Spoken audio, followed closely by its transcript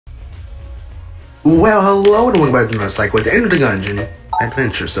Well, hello and welcome back to my Sidekuest and the Gungeon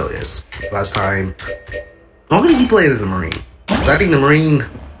Adventure. So yes, last time I'm gonna keep playing as a Marine. I think the Marine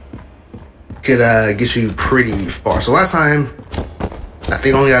could get you pretty far. So last time I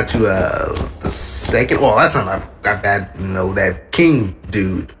think I only got to the second. Well, last time I got that that King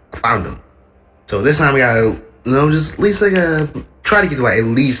dude. I found him. So this time we gotta just at least try to get to at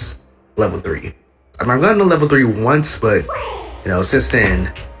least level 3. I've gotten to level 3 once, but since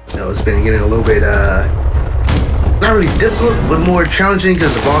then. It's been getting a little bit, not really difficult, but more challenging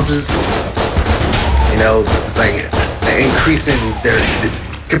because the bosses, it's like increasing their,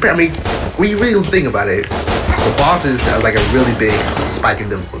 I mean, when you really think about it, the bosses have like a really big spike in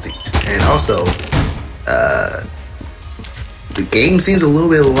difficulty. And also, the game seems a little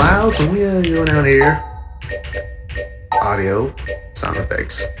bit loud, so we go down here. Audio, sound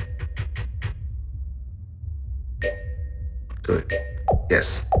effects. Good.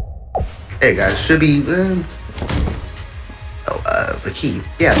 Yes. Hey guys, should be the key.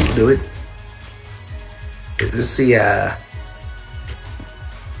 Yeah, we'll do it. Is this the I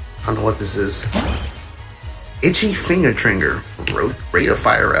don't know what this is. Itchy finger trigger. Rate of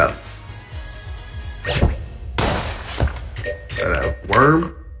fire up. Is that a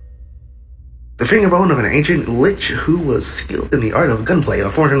worm? The finger bone of an ancient lich who was skilled in the art of gunplay.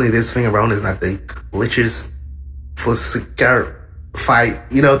 Unfortunately, this finger bone is not the lich's fight,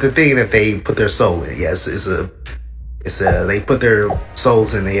 the thing that they put their soul in. Yes, they put their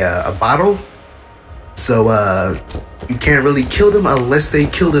souls in a bottle, so you can't really kill them unless they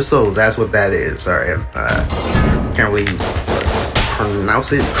kill their souls. That's what that is. Sorry, can't really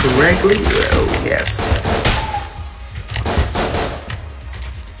pronounce it correctly. Oh yes,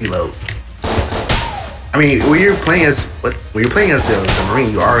 reload. I mean, when you're playing as the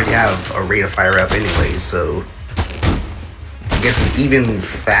Marine, you already have a rate of fire up anyway, so I guess it's even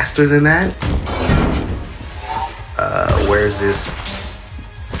faster than that. Where is this?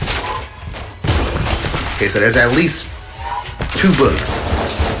 Okay, so there's at least 2 books.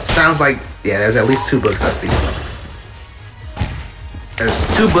 Sounds like, yeah, there's at least 2 books I see. There's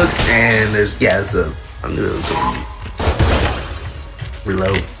 2 books and there's a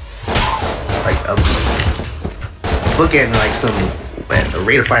reload. Like a book and like the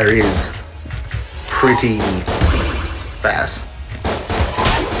rate of fire is pretty fast.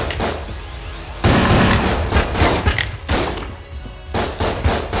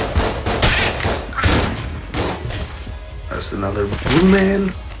 That's another Blue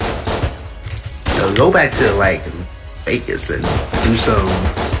Man. Go back to like Vegas and do some.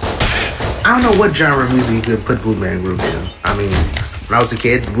 I don't know what genre of music you could put Blue Man Group in. I mean, when I was a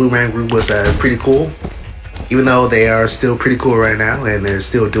kid, the Blue Man Group was pretty cool. Even though they are still pretty cool right now and they're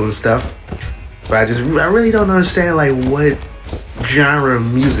still doing stuff. But I really don't understand like what genre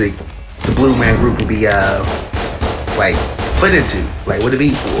of music the Blue Man Group would be like put into. Like would it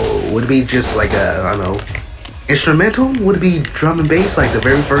be just like I don't know, instrumental? Would it be drum and bass like the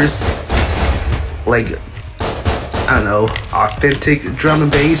very first like I don't know, authentic drum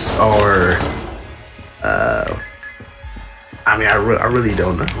and bass, or I mean I really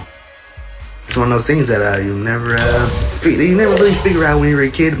don't know. It's one of those things that you never really figure out when you're a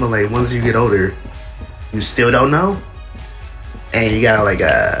kid, but like once you get older, you still don't know, and you gotta like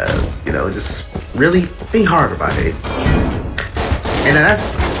just really think hard about it. And that's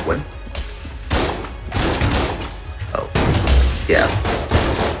what. Oh, yeah.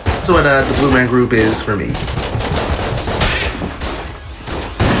 That's what the Blue Man Group is for me.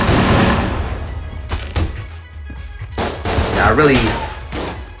 Now, I really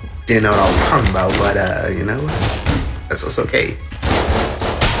didn't know what I was talking about, but that's okay.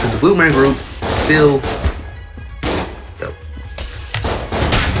 Because the Blue Man Group still,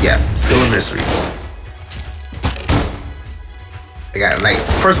 still a mystery. They got like,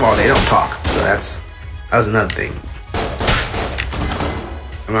 first of all, they don't talk, so that was another thing.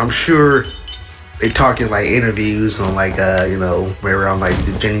 I mean, I'm sure they talk in like interviews on like maybe on like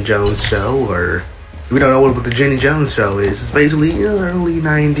the Jenny Jones show, or we don't know what the Jenny Jones show is. It's basically early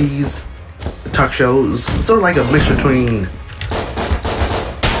 90s talk shows, sort of like a mix between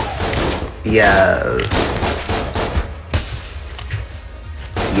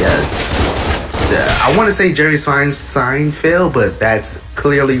I want to say Jerry Seinfeld, but that's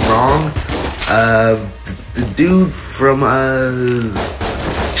clearly wrong. The dude from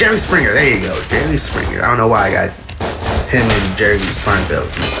Jerry Springer, there you go, Jerry Springer. I don't know why I got him and Jerry Seinfeld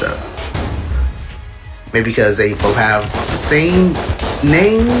mixed up. Maybe because they both have the same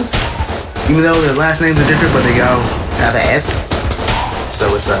names, even though their last names are different, but they all have an S.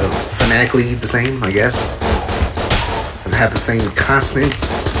 So it's phonetically the same, I guess. And have the same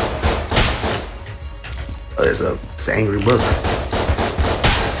consonants. Oh, it's an angry book.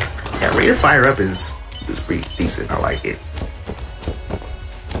 Yeah, rate of fire up is pretty decent. I like it.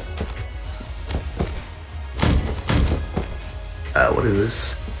 What is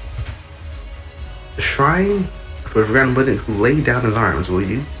this? The shrine for a forgotten Buddha who laid down his arms. Will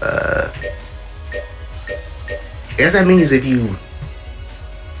you? I guess that means if you.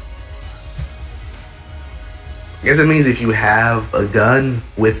 I guess that means if you have a gun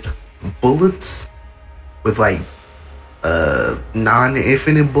with bullets, with like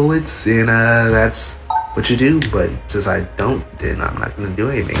non-infinite bullets, then that's what you do. But since I don't, then I'm not gonna do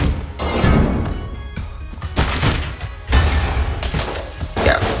anything.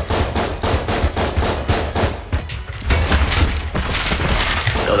 Yeah.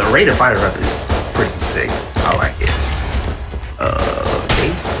 Yo, the rate of fire up is pretty sick. I like it.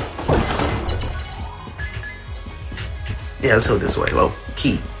 Okay. Yeah, let's go this way. Well,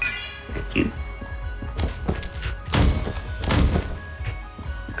 key. Thank you.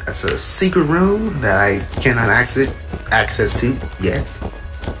 That's a secret room that I cannot access to yet.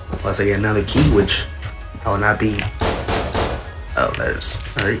 Unless I get another key, which I will not be. Oh, there's.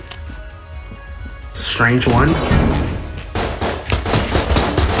 Alright. It's a strange one.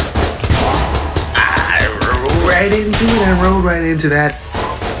 I rode right into it. I rode right into that.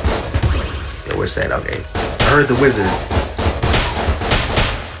 Yo, where's that? Okay. I heard the wizard.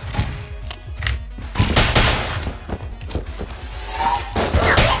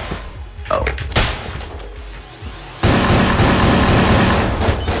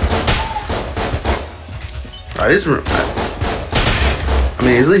 This room, I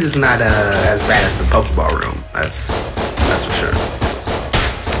mean, at least it's not as bad as the Pokeball room. That's for sure.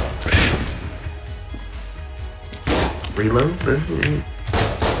 Reload.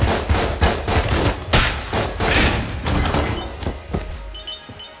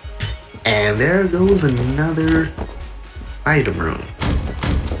 And there goes another item room.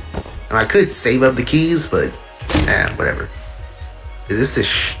 And I could save up the keys, but whatever. Is this the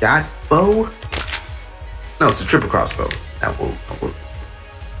shot bow? No, it's a triple crossbow. That will.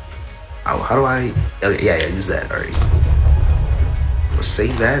 Oh, how do I? Okay, yeah, use that. All right. We'll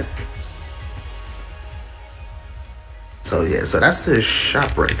save that. So yeah, so that's the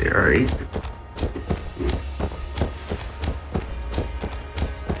shop right there. All right.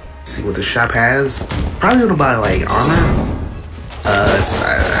 See what the shop has. Probably gonna buy like armor.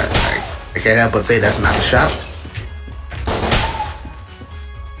 I can't help but say that's not the shop.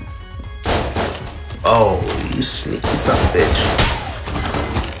 Oh, you sneaky son of a bitch.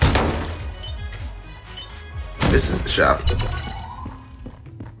 This is the shop.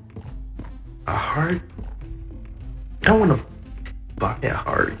 A heart? I don't want to buy a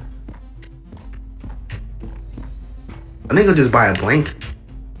heart. I think I'll just buy a blank.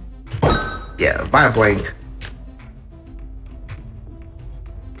 Yeah, buy a blank.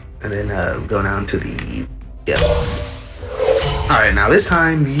 And then go down to the... Yeah. Alright, now this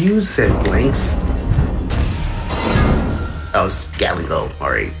time you said blanks. That was Gatling Gold.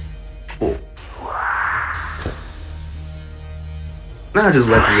 Alright. Cool. Now I just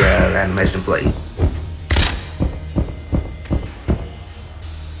let the animation play.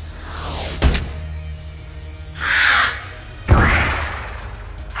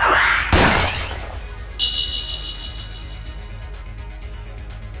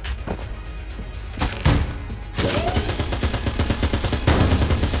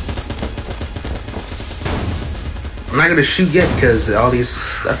 I'm not gonna shoot yet because all this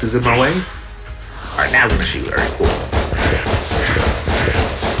stuff is in my way. Alright, now we're gonna shoot. Alright, cool.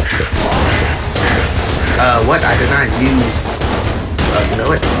 What? I did not use. You know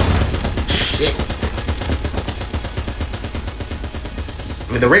what? Shit.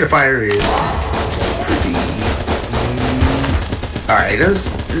 I mean, the rate of fire is pretty. Alright,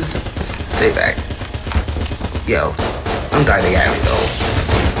 let's just stay back. Yo, don't die to Gatling though.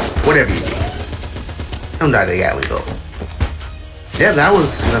 Whatever you do. Don't die to Gatling though. Yeah, that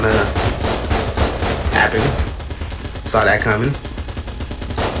was gonna happen. Saw that coming.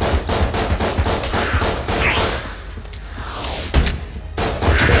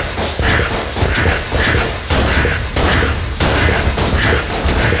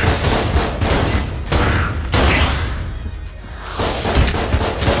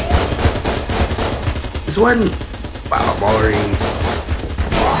 This one, wow, I'm already.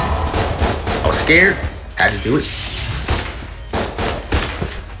 I was scared. Had to do it.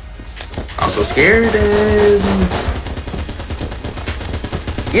 Also scared and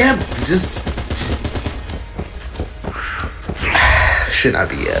yeah, just should not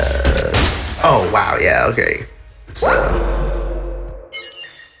be oh wow, yeah, okay. It's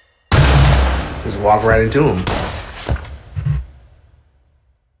Just walk right into him.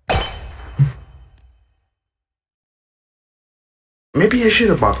 Maybe I should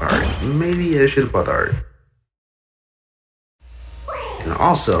have bought the art. Maybe I should have bought the art. And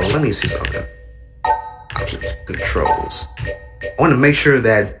also, let me see something. Options, controls. I want to make sure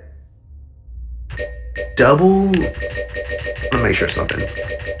that double. Let me make sure something.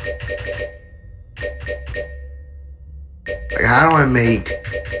 Like, how do I make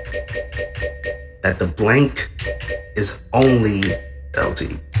that the blank is only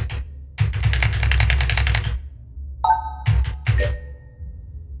LT?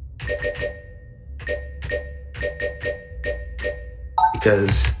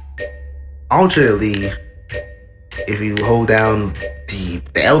 Because alternately, if you hold down the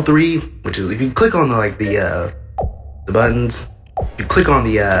L3, which is if you click on the buttons, you click on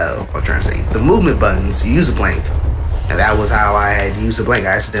the what I'm trying to say, the movement buttons, you use a blank. And that was how I had used the blank. I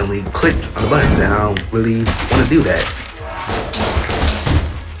accidentally clicked on the buttons, and I don't really want to do that.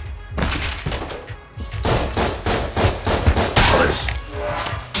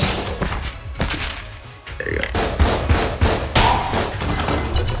 There you go.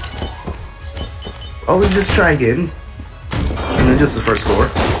 Oh, we just try again. And then just the first floor.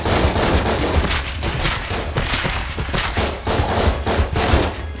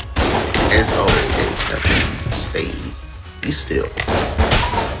 It's already just stay. Be still.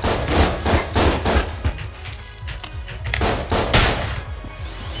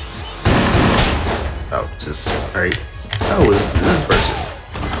 Oh, just right. Oh, is this person?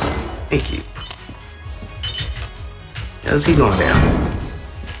 Thank you. Yeah, let's keep going down.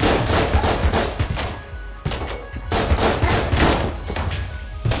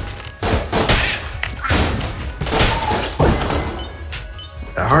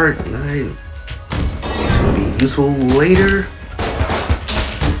 The heart, right? It's gonna be useful later.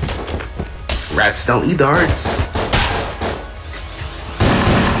 Rats don't eat the hearts.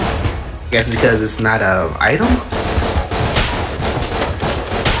 Guess because it's not an item?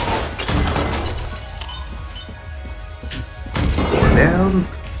 Keep going down.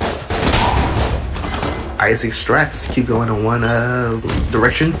 Ice extracts. Keep going in one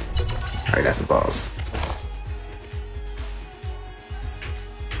direction. Alright, that's the boss.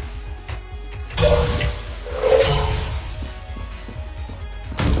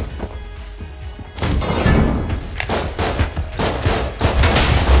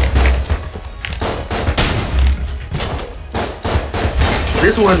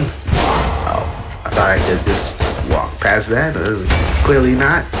 This one, oh, I thought I could just walk past that. Clearly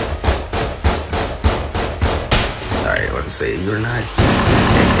not. Alright, what to say? You're not.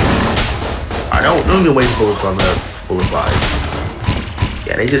 Alright, don't even waste bullets on the bullet flies.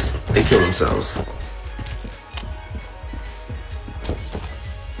 Yeah, they kill themselves.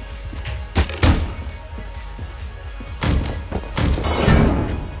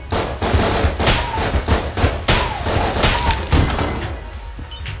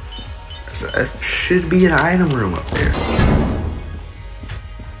 There should be an item room up there.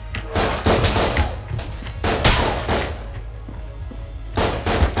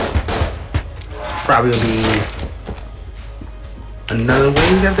 It's probably gonna be another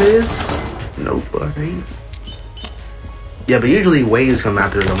wave after this. Nope, alright. Yeah, but usually waves come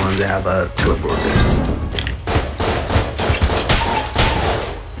after the ones that have teleporters.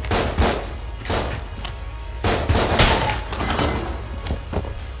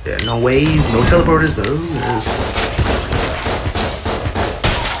 Yeah, no wave, no teleporters. Oh, there's.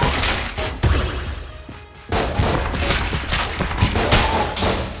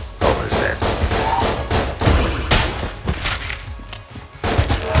 Oh, what's that?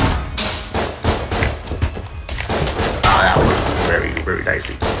 Oh, that was very, very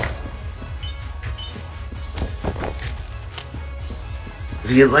dicey.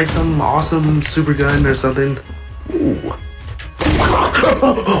 Does he get like some awesome super gun or something? Ooh.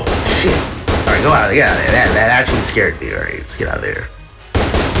 Oh, shit. Alright, go out. Get out of there. That actually scared me. Alright, let's get out of there.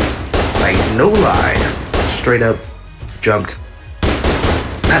 Like, no lie. Straight up jumped.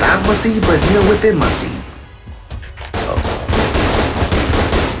 Not out of my seat, but, you know, within my seat. Oh.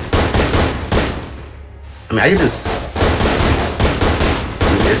 I mean, I could just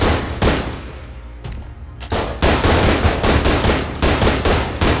do this.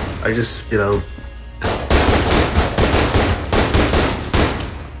 I just, you know.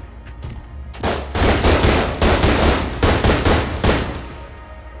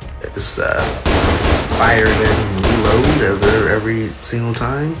 Just fire then reload every single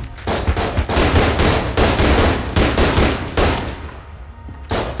time.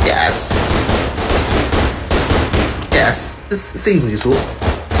 Yes, this seems useful.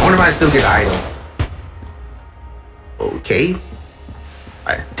 I wonder if I still get an item. Okay.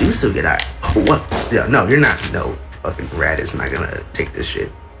 I do still get eye. What? Yeah, no, you're not. No, fucking rat is not gonna take this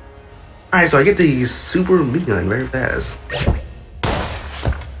shit. Alright, so I get the super meat gun very fast.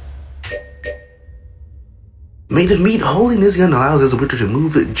 Made of meat, holding this gun allows us to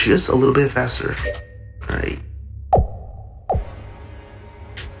move it just a little bit faster. Alright.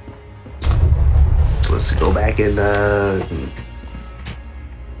 So let's go back and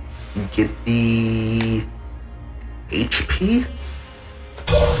get the HP.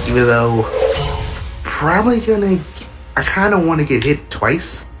 Even though probably gonna, I kind of want to get hit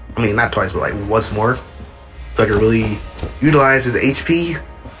twice. I mean, not twice, but like once more, so I can really utilize his HP.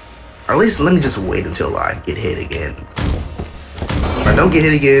 Or at least let me just wait until I get hit again. If I don't get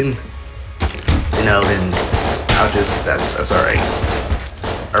hit again, you know, then I'll just, that's alright.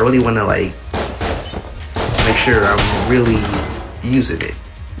 I really want to like make sure I'm really using it.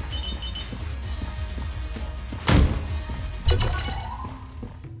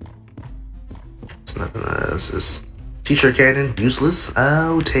 It's nothing. It's just t-shirt cannon, useless.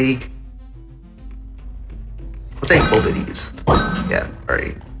 I'll take both of these. Yeah,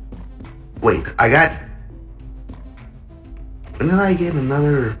 alright. Wait, I got. When did I get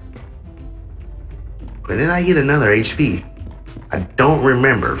another? When did I get another HP? I don't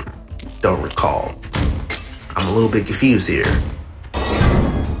remember. Don't recall. I'm a little bit confused here.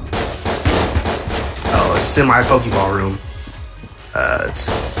 Oh, a semi-Pokeball room. It's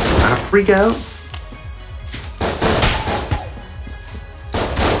kind of freak out.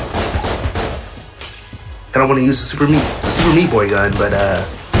 I don't want to use the Super Meat Boy gun, but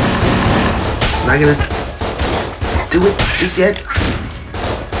I'm not gonna do it just yet.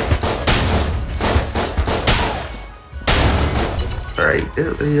 Alright,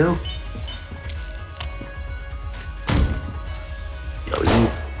 there you go. Yo,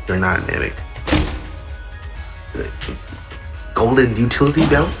 you're not a mimic. Golden utility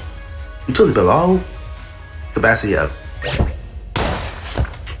belt? Utility belt, all capacity up.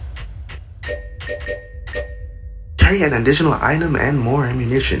 Carry an additional item and more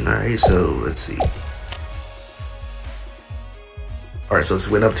ammunition. Alright, so let's see. Alright, so it's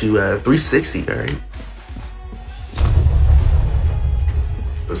went up to 360, alright.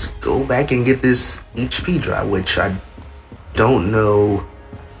 Let's go back and get this HP drop, which I don't know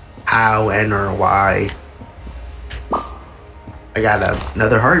how and or why I got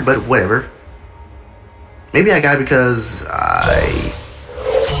another heart, but whatever. Maybe I got it because I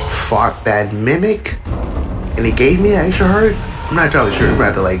fought that mimic and it gave me an extra heart. I'm not entirely sure. We're gonna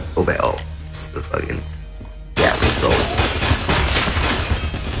have to like go back. Oh, it's the fucking Gatling bolt.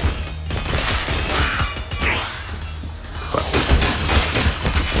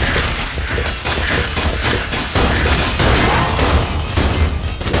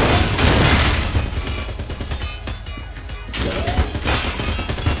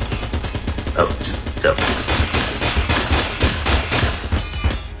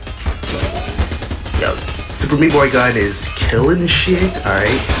 Super Meat Boy gun is killing shit. Alright.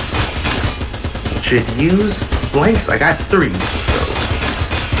 Should use blanks. I got 3, so.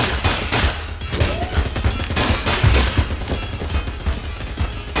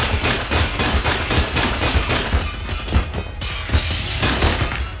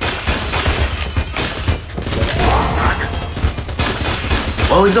 Fuck.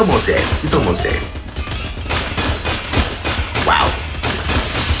 Well, he's almost dead. He's almost dead. Wow.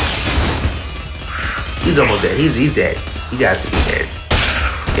 He's almost dead. He's dead. He got to be dead.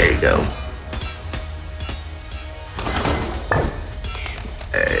 There you go.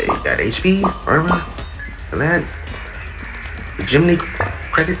 Got HP, armor, and that. The Jiminy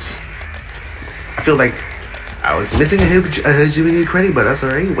credits. I feel like I was missing a Jiminy credit, but that's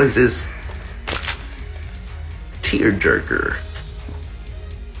alright. What is this? Tear jerker.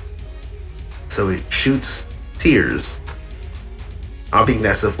 So it shoots tears. I don't think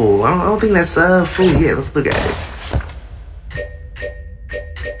that's a full. I don't think that's full yet. Let's look at it.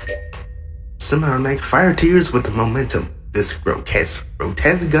 Semi-automatic fire tears with the momentum. This grotesque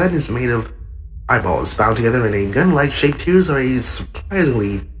gun is made of eyeballs bound together in a gun-like shape. Tears are a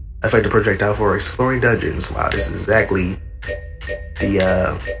surprisingly effective projectile for exploring dungeons. Wow, this is exactly the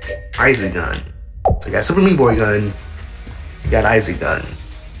Isaac gun. So I got Super Meat Boy gun. Got Isaac gun.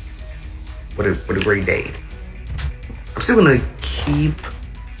 What a great day. I'm still gonna keep.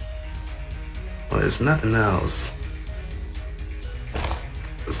 Well, there's nothing else.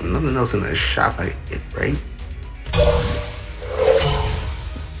 There's nothing else in the shop I get, right?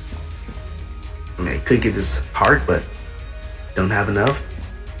 I mean, I could get this heart, but don't have enough.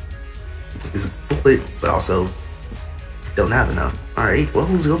 Get this bullet, but also don't have enough. Alright, well,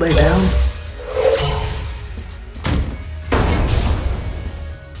 let's go back down.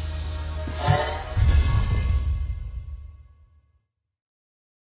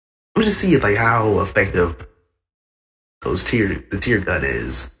 just see like how effective the tear gun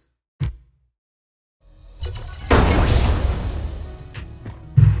is.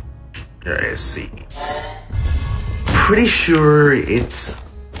 Alright, let's see. Pretty sure it's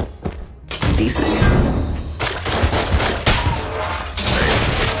decent. Alright,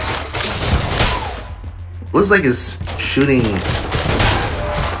 looks like it's shooting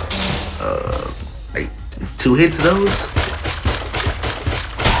like 2 hits of those.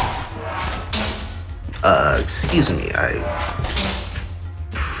 Excuse me,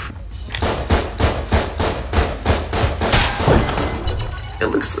 it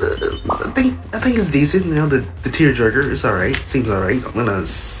looks, I think it's decent. You know, the tearjerker is alright. Seems alright. I'm gonna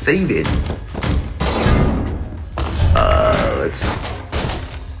save it. Let's,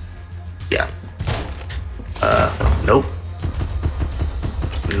 yeah. Nope.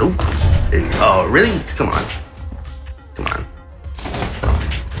 Nope. Oh, really? Come on. Come on.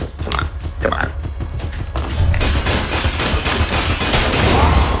 Come on. Come on.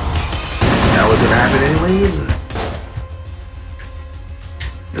 That was gonna happen anyways.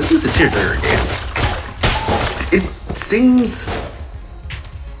 Let's use the tearjerker again. It seems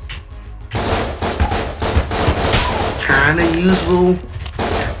kinda useful.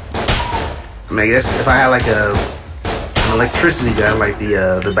 I mean, I guess if I had like an electricity gun, like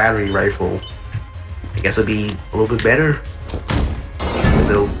the battery rifle, I guess it'd be a little bit better.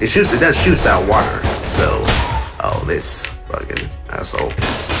 So it does shoot out water. So, oh, this fucking asshole.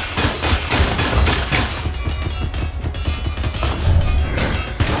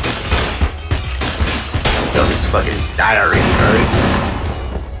 Yo, just fucking die already, alright?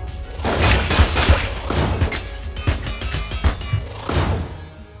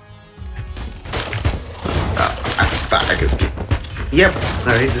 I thought I could get... Yep,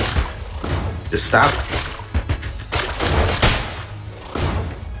 alright, just stop.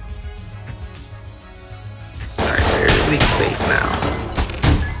 Alright, everything's safe now.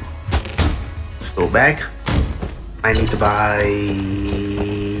 Let's go back. I need to buy...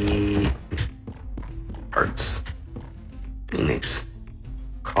 parts. Phoenix.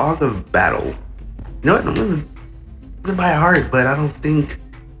 Cog of Battle. You know what? I'm gonna buy a heart, but I don't think...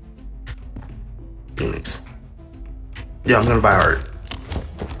 Phoenix. Yeah, I'm gonna buy a heart.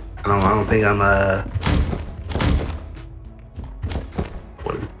 I don't think I'm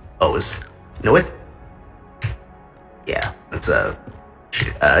what is, oh, it's, you know what? Yeah, let's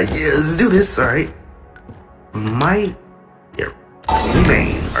shit. Yeah, let's do this, alright. My here.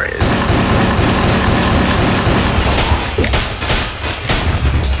 Remain. Alright,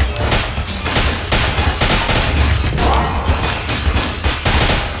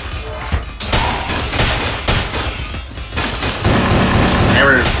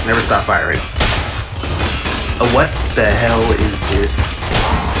 never stop firing. What the hell is this?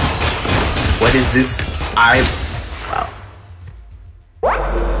 What is this? Wow.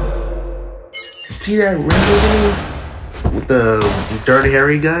 See that Rambo with the Dirty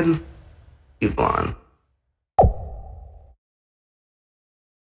Harry gun? Keep on.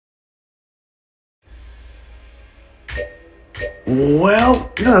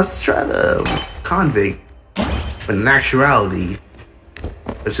 Well, let's try the convict. But in actuality,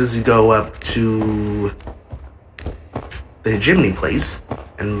 let's just go up to the Jimny place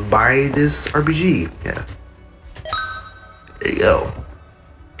and buy this RPG. Yeah. There you go.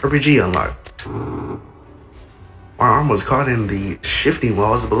 RPG unlocked. Our arm was caught in the shifting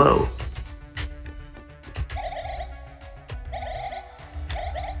walls below.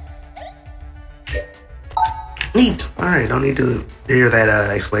 Neat. Alright, don't need to hear that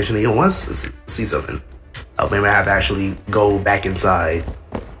explanation again. Once see something. Oh, maybe I have to actually go back inside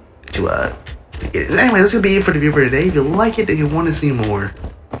to get it. Anyway, that's gonna be it for the video for today. If you like it and you want to see more,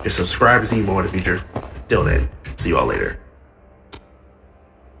 just subscribe to see more in the future. Till then, see you all later.